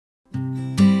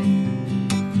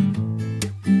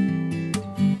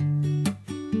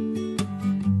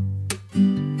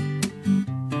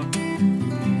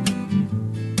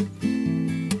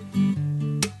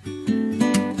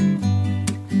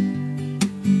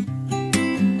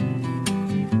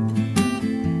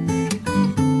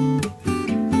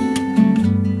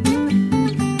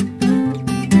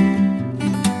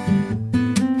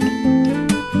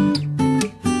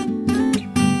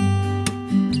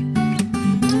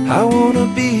I wanna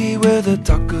be where the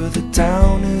talk of the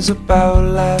town is about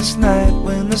last night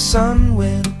when the sun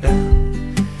went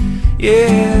down.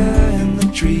 Yeah, and the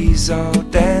trees all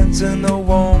dance and the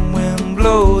warm wind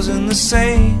blows in the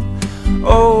same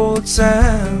old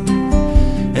sound.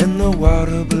 And the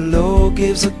water below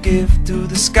gives a gift to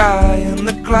the sky, and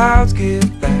the clouds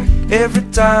give back every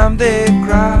time they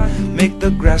cry. Make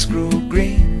the grass grow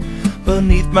green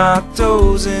beneath my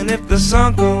toes, and if the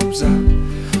sun comes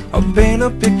out, I'll paint a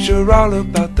picture all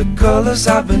about the colors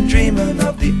I've been dreaming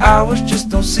of. The hours just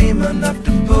don't seem enough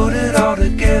to put it all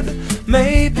together.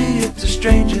 Maybe it's as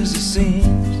strange as it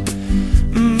seems.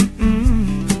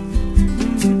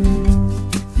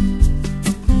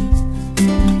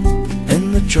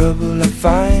 And the trouble I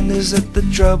find is that the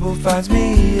trouble finds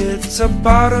me. It's a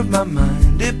part of my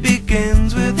mind. It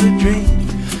begins with a dream,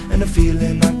 and a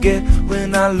feeling I get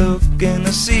when I look and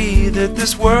I see that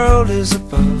this world is a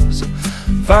puzzle.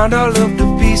 Find all of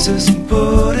the pieces and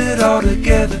put it all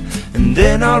together, and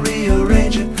then I'll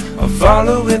rearrange it. I'll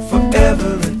follow it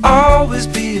forever and always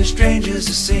be as strange as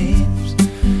it seems.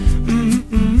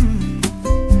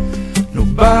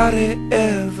 Nobody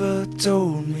ever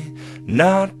told me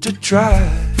not to try.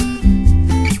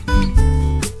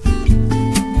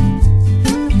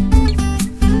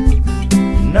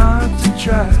 Not to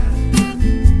try.